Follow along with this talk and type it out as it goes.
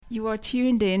You are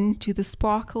tuned in to the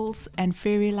Sparkles and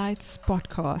Fairy Lights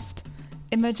podcast.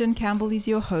 Imogen Campbell is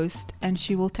your host, and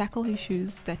she will tackle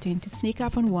issues that tend to sneak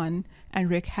up on one and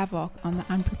wreak havoc on the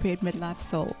unprepared midlife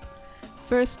soul.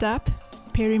 First up,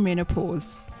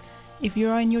 perimenopause. If you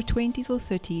are in your 20s or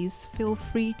 30s, feel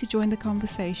free to join the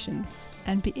conversation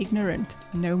and be ignorant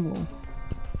no more.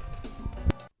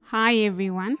 Hi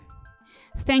everyone.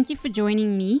 Thank you for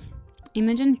joining me,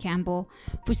 Imogen Campbell,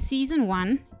 for Season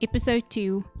 1, Episode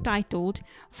 2, titled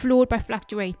Flawed by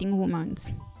Fluctuating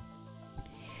Hormones.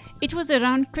 It was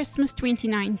around Christmas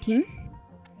 2019,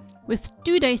 with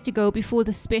 2 days to go before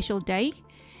the special day,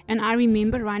 and I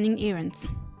remember running errands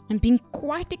and being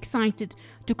quite excited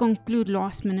to conclude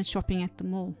last-minute shopping at the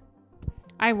mall.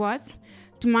 I was,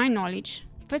 to my knowledge,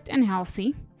 fit and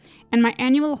healthy, and my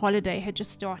annual holiday had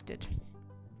just started.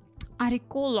 I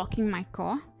recall locking my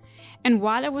car, and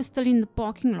while I was still in the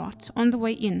parking lot on the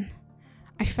way in,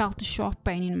 I felt a sharp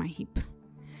pain in my hip.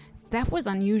 That was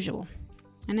unusual,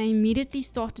 and I immediately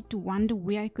started to wonder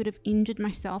where I could have injured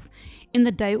myself in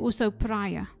the day or so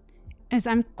prior, as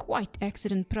I'm quite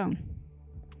accident prone.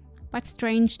 But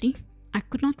strangely, I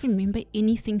could not remember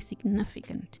anything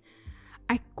significant.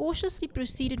 I cautiously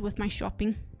proceeded with my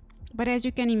shopping, but as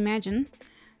you can imagine,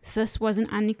 this was an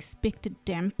unexpected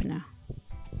dampener.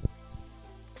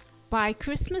 By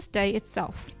Christmas Day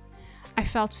itself, I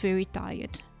felt very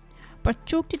tired, but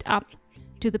chalked it up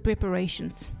to the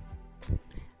preparations.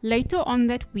 Later on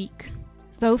that week,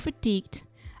 though fatigued,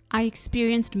 I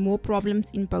experienced more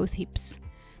problems in both hips,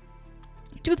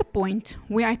 to the point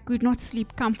where I could not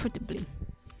sleep comfortably.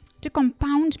 To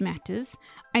compound matters,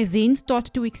 I then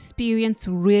started to experience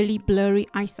really blurry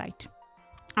eyesight,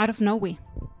 out of nowhere.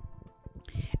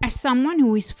 As someone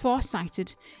who is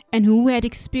farsighted and who had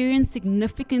experienced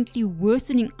significantly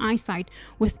worsening eyesight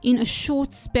within a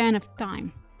short span of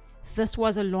time, this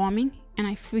was alarming and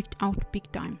I freaked out big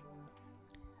time.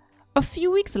 A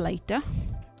few weeks later,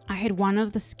 I had one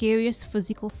of the scariest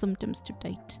physical symptoms to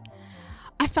date.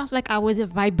 I felt like I was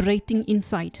vibrating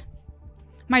inside.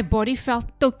 My body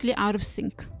felt totally out of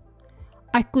sync.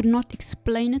 I could not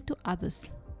explain it to others.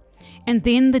 And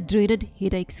then the dreaded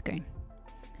headaches came.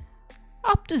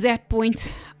 Up to that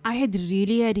point, I had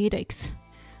really had headaches.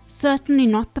 Certainly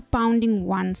not the pounding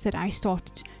ones that I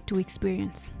started to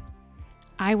experience.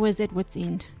 I was at wit's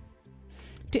end.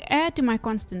 To add to my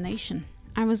consternation,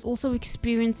 I was also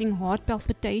experiencing heart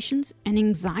palpitations and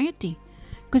anxiety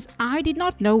because I did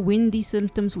not know when these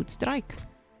symptoms would strike.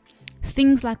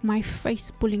 Things like my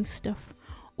face pulling stiff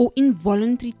or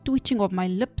involuntary twitching of my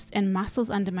lips and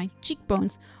muscles under my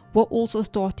cheekbones were also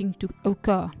starting to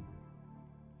occur.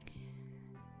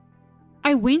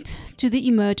 I went to the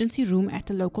emergency room at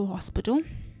the local hospital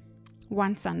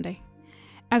one Sunday,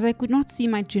 as I could not see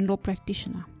my general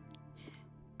practitioner.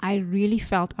 I really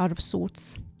felt out of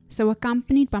sorts, so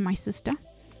accompanied by my sister,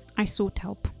 I sought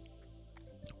help.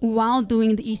 While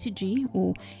doing the ECG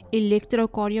or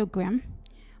electrocardiogram,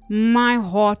 my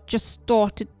heart just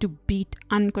started to beat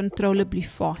uncontrollably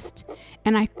fast,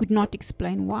 and I could not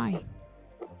explain why.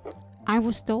 I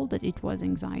was told that it was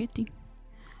anxiety.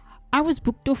 I was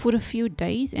booked off for a few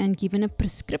days and given a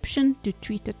prescription to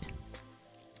treat it.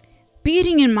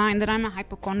 Bearing in mind that I'm a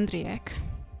hypochondriac,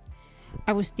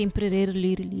 I was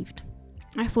temporarily relieved.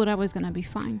 I thought I was going to be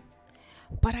fine.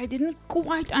 But I didn't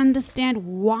quite understand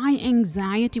why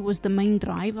anxiety was the main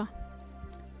driver.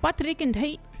 But reckoned,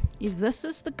 hey, if this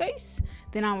is the case,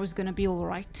 then I was going to be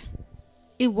alright.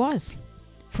 It was,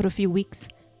 for a few weeks.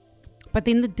 But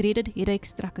then the dreaded headache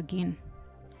struck again.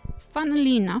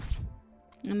 Funnily enough,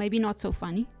 maybe not so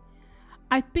funny,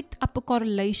 I picked up a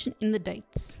correlation in the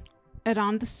dates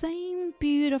around the same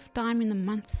period of time in the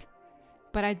month,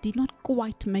 but I did not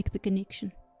quite make the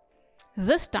connection.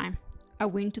 This time, I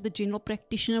went to the general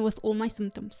practitioner with all my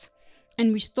symptoms,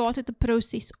 and we started the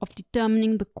process of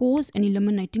determining the cause and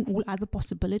eliminating all other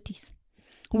possibilities.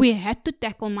 We had to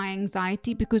tackle my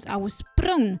anxiety because I was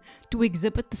prone to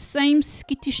exhibit the same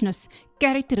skittishness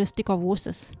characteristic of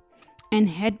horses, and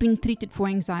had been treated for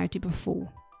anxiety before.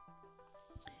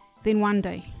 Then one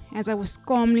day, as I was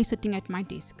calmly sitting at my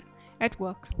desk, at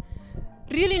work,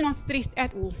 really not stressed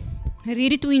at all,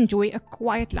 ready to enjoy a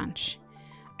quiet lunch,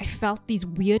 I felt these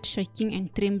weird shaking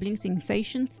and trembling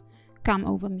sensations come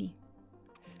over me.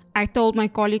 I told my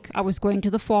colleague I was going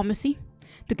to the pharmacy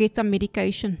to get some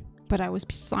medication, but I was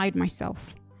beside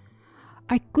myself.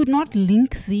 I could not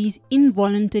link these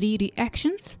involuntary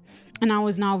reactions, and I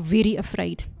was now very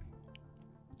afraid.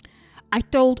 I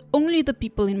told only the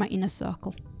people in my inner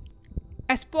circle.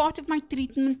 As part of my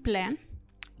treatment plan,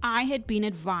 I had been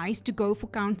advised to go for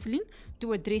counseling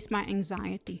to address my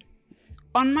anxiety.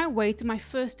 On my way to my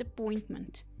first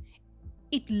appointment,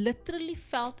 It literally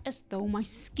felt as though my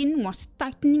skin was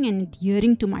tightening and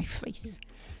adhering to my face.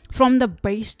 From the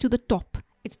base to the top,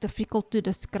 it's difficult to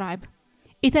describe.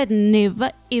 It had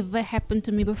never ever happened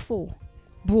to me before.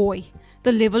 Boy,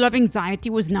 the level of anxiety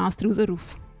was now through the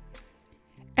roof.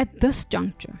 At this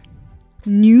juncture,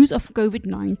 news of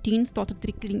COVID-19 started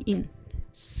trickling in,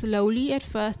 slowly at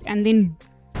first, and then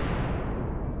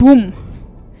boom!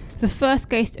 The first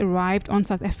case arrived on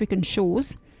South African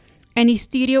shores, and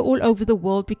hysteria all over the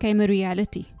world became a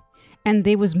reality, and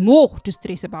there was more to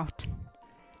stress about.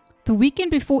 The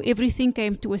weekend before everything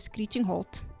came to a screeching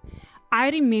halt, I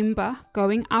remember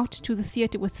going out to the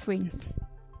theatre with friends.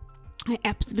 I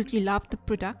absolutely loved the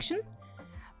production,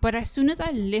 but as soon as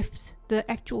I left the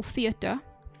actual theatre,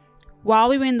 while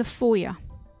we were in the foyer,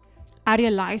 I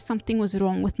realized something was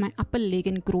wrong with my upper leg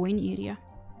and groin area.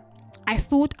 I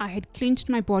thought I had clenched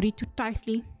my body too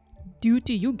tightly due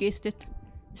to, you guessed it,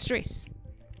 stress.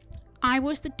 I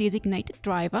was the designated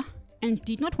driver and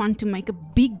did not want to make a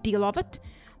big deal of it,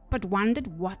 but wondered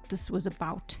what this was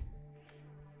about.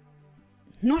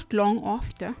 Not long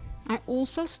after, I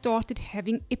also started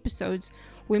having episodes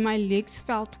where my legs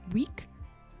felt weak,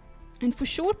 and for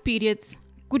short periods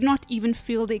could not even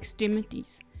feel the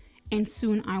extremities, and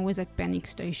soon I was at panic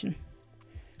station.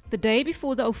 The day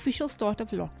before the official start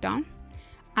of lockdown,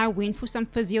 I went for some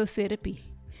physiotherapy.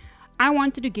 I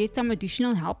wanted to get some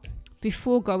additional help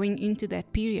before going into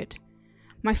that period.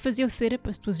 My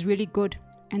physiotherapist was really good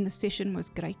and the session was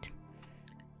great.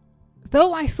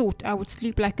 Though I thought I would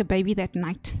sleep like a baby that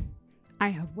night,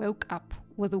 I woke up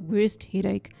with the worst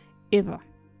headache ever.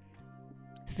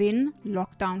 Then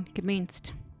lockdown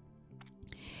commenced.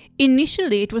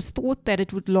 Initially, it was thought that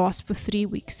it would last for 3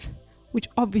 weeks, which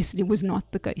obviously was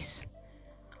not the case.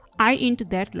 I entered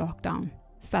that lockdown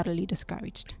thoroughly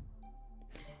discouraged.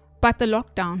 But the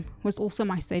lockdown was also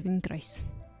my saving grace.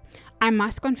 I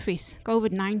must confess,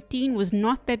 COVID-19 was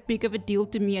not that big of a deal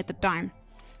to me at the time.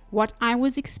 What I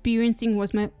was experiencing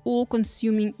was my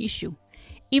all-consuming issue.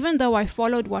 Even though I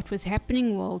followed what was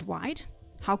happening worldwide,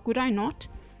 how could I not?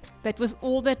 That was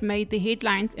all that made the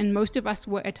headlines, and most of us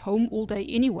were at home all day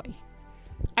anyway.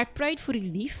 I prayed for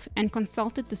relief and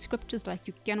consulted the scriptures like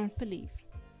you cannot believe.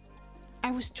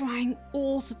 I was trying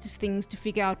all sorts of things to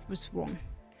figure out what was wrong,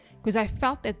 because I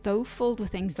felt that though filled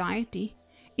with anxiety,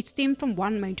 it stemmed from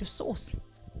one major source,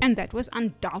 and that was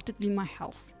undoubtedly my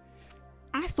health.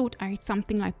 I thought I had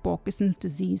something like Parkinson's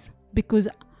disease because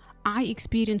I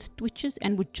experienced twitches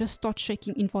and would just start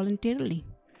shaking involuntarily.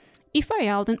 If I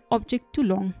held an object too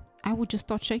long, I would just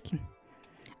start shaking.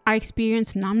 I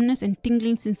experienced numbness and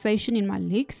tingling sensation in my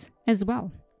legs as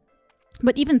well.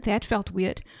 But even that felt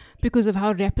weird because of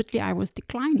how rapidly I was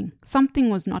declining. Something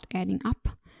was not adding up.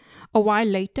 A while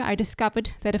later, I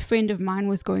discovered that a friend of mine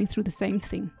was going through the same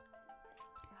thing.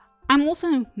 I'm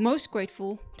also most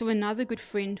grateful to another good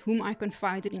friend whom I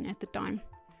confided in at the time.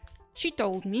 She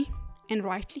told me, and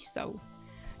rightly so,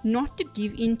 not to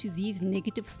give in to these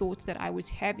negative thoughts that I was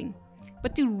having,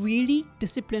 but to really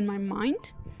discipline my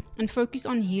mind and focus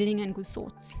on healing and good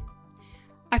thoughts.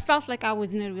 I felt like I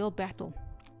was in a real battle,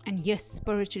 and yes,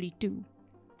 spiritually too.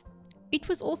 It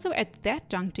was also at that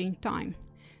juncture in time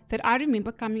that I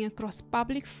remember coming across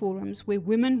public forums where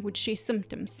women would share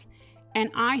symptoms, and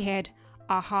I had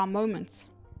aha moments.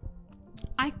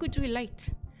 I could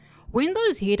relate. When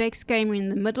those headaches came in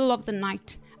the middle of the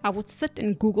night, I would sit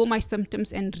and Google my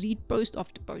symptoms and read post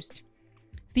after post.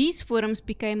 These forums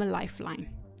became a lifeline.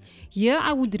 Here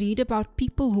I would read about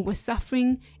people who were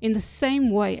suffering in the same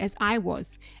way as I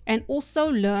was, and also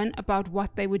learn about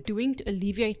what they were doing to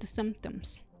alleviate the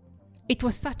symptoms. It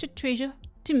was such a treasure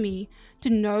to me to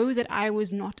know that I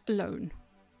was not alone.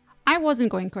 I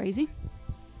wasn't going crazy.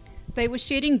 They were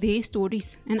sharing their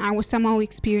stories, and I was somehow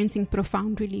experiencing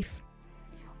profound relief.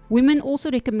 Women also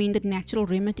recommended natural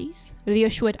remedies,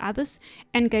 reassured others,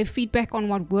 and gave feedback on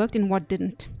what worked and what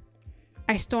didn't.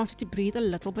 I started to breathe a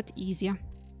little bit easier.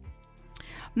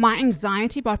 My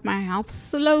anxiety about my health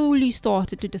slowly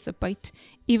started to dissipate,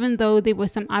 even though there were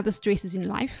some other stresses in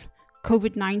life,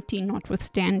 COVID-19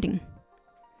 notwithstanding.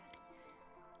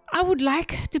 I would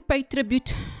like to pay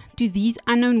tribute to these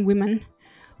unknown women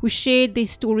who shared their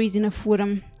stories in a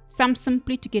forum, some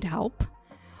simply to get help.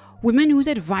 Women whose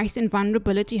advice and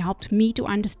vulnerability helped me to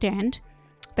understand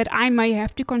that I may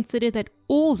have to consider that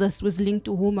all this was linked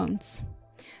to hormones.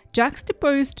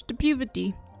 Juxtaposed to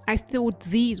puberty, I thought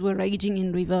these were raging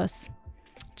in reverse.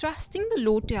 Trusting the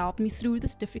Lord to help me through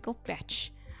this difficult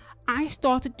patch, I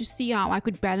started to see how I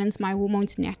could balance my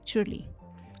hormones naturally.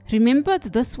 Remember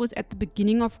that this was at the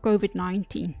beginning of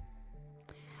COVID-19.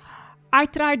 I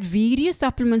tried various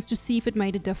supplements to see if it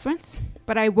made a difference,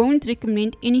 but I won't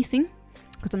recommend anything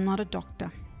because I'm not a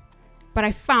doctor. But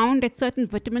I found that certain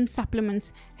vitamin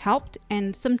supplements helped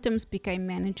and symptoms became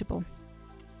manageable.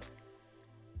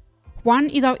 One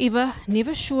is, however,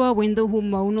 never sure when the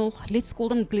hormonal, let's call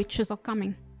them glitches, are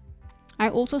coming. I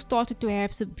also started to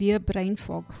have severe brain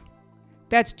fog.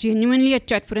 That's genuinely a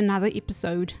chat for another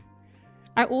episode.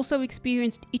 I also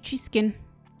experienced itchy skin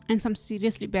and some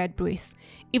seriously bad breath,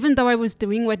 even though I was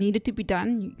doing what needed to be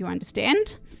done, you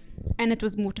understand? And it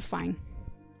was mortifying.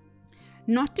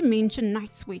 Not to mention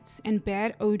night sweats and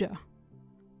bad odor.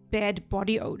 Bad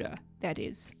body odor, that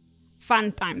is.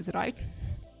 Fun times, right?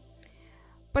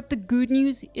 But the good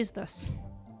news is this.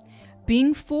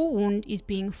 Being forewarned is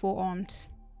being forearmed.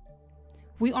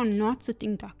 We are not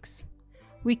sitting ducks.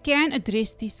 We can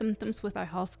address these symptoms with our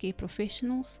healthcare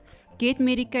professionals, get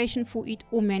medication for it,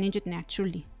 or manage it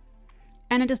naturally.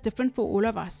 And it is different for all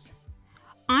of us.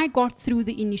 I got through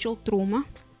the initial trauma,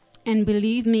 and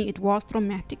believe me, it was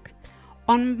traumatic,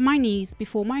 on my knees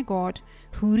before my God,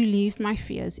 who relieved my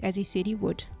fears as he said he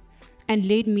would, and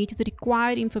led me to the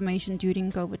required information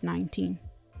during COVID-19.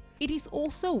 It is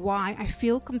also why I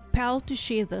feel compelled to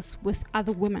share this with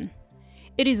other women.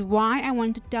 It is why I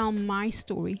want to tell my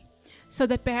story, so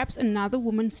that perhaps another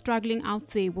woman struggling out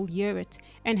there will hear it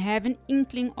and have an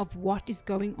inkling of what is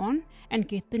going on and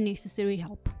get the necessary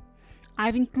help.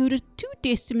 I've included 2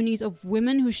 testimonies of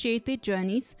women who shared their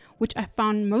journeys, which I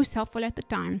found most helpful at the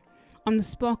time, on the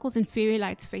Sparkles and Fairy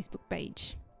Lights Facebook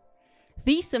page.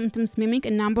 These symptoms mimic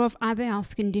a number of other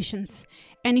health conditions,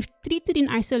 and if treated in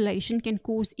isolation can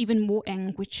cause even more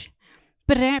anguish.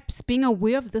 Perhaps being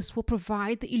aware of this will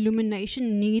provide the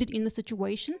illumination needed in the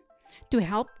situation to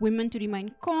help women to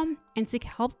remain calm and seek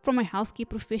help from a healthcare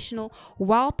professional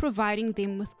while providing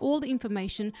them with all the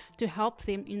information to help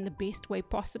them in the best way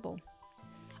possible.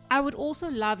 I would also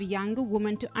love younger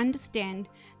women to understand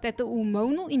that the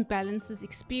hormonal imbalances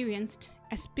experienced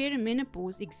as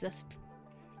perimenopause exist,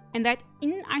 and that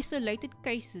in isolated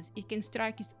cases it can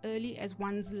strike as early as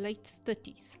one's late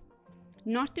 30s.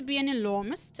 Not to be an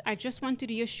alarmist, I just want to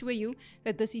reassure you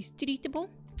that this is treatable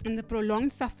and the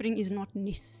prolonged suffering is not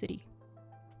necessary.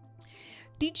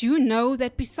 Did you know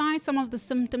that besides some of the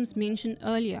symptoms mentioned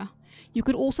earlier, you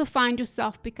could also find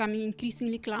yourself becoming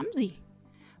increasingly clumsy?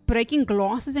 Breaking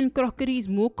glasses and crockery is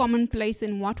more commonplace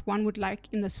than what one would like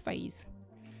in this phase.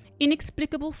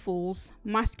 Inexplicable falls,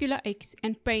 muscular aches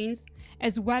and pains,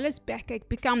 as well as backache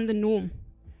become the norm.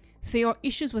 There are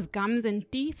issues with gums and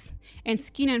teeth, and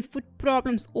skin and foot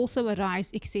problems also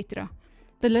arise, etc.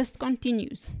 The list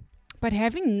continues. But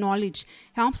having knowledge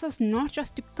helps us not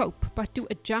just to cope, but to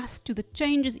adjust to the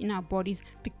changes in our bodies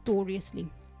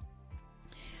victoriously.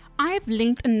 I have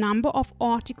linked a number of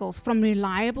articles from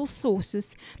reliable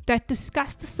sources that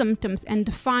discuss the symptoms and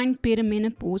define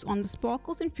perimenopause on the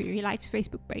Sparkles and Fairy Lights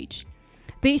Facebook page.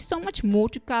 There is so much more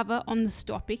to cover on this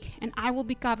topic, and I will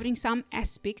be covering some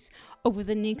aspects over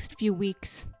the next few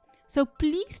weeks. So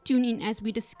please tune in as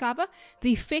we discover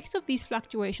the effects of these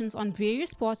fluctuations on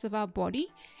various parts of our body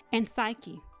and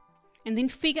psyche, and then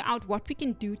figure out what we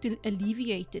can do to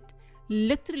alleviate it,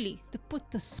 literally to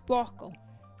put the sparkle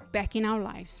back in our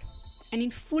lives, and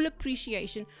in full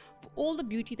appreciation for all the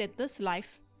beauty that this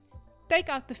life. Take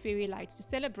out the fairy lights to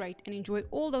celebrate and enjoy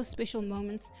all those special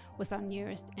moments with our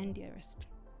nearest and dearest.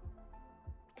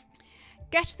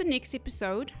 Catch the next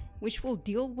episode, which will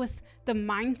deal with the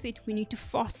mindset we need to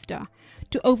foster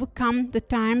to overcome the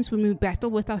times when we battle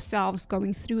with ourselves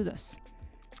going through this.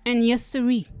 And yes,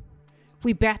 sirree,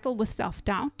 we battle with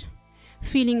self-doubt,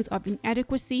 feelings of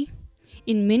inadequacy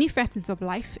in many facets of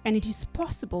life, and it is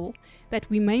possible that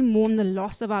we may mourn the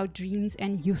loss of our dreams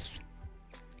and youth.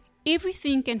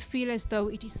 Everything can feel as though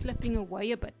it is slipping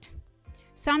away a bit.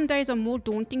 Some days are more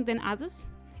daunting than others,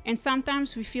 and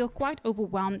sometimes we feel quite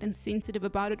overwhelmed and sensitive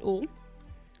about it all.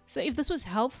 So if this was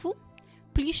helpful,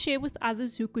 please share with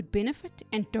others who could benefit,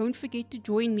 and don't forget to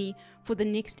join me for the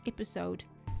next episode.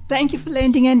 Thank you for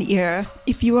lending an ear.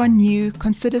 If you are new,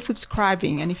 consider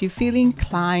subscribing, and if you feel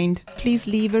inclined, please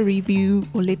leave a review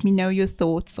or let me know your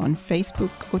thoughts on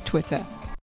Facebook or Twitter.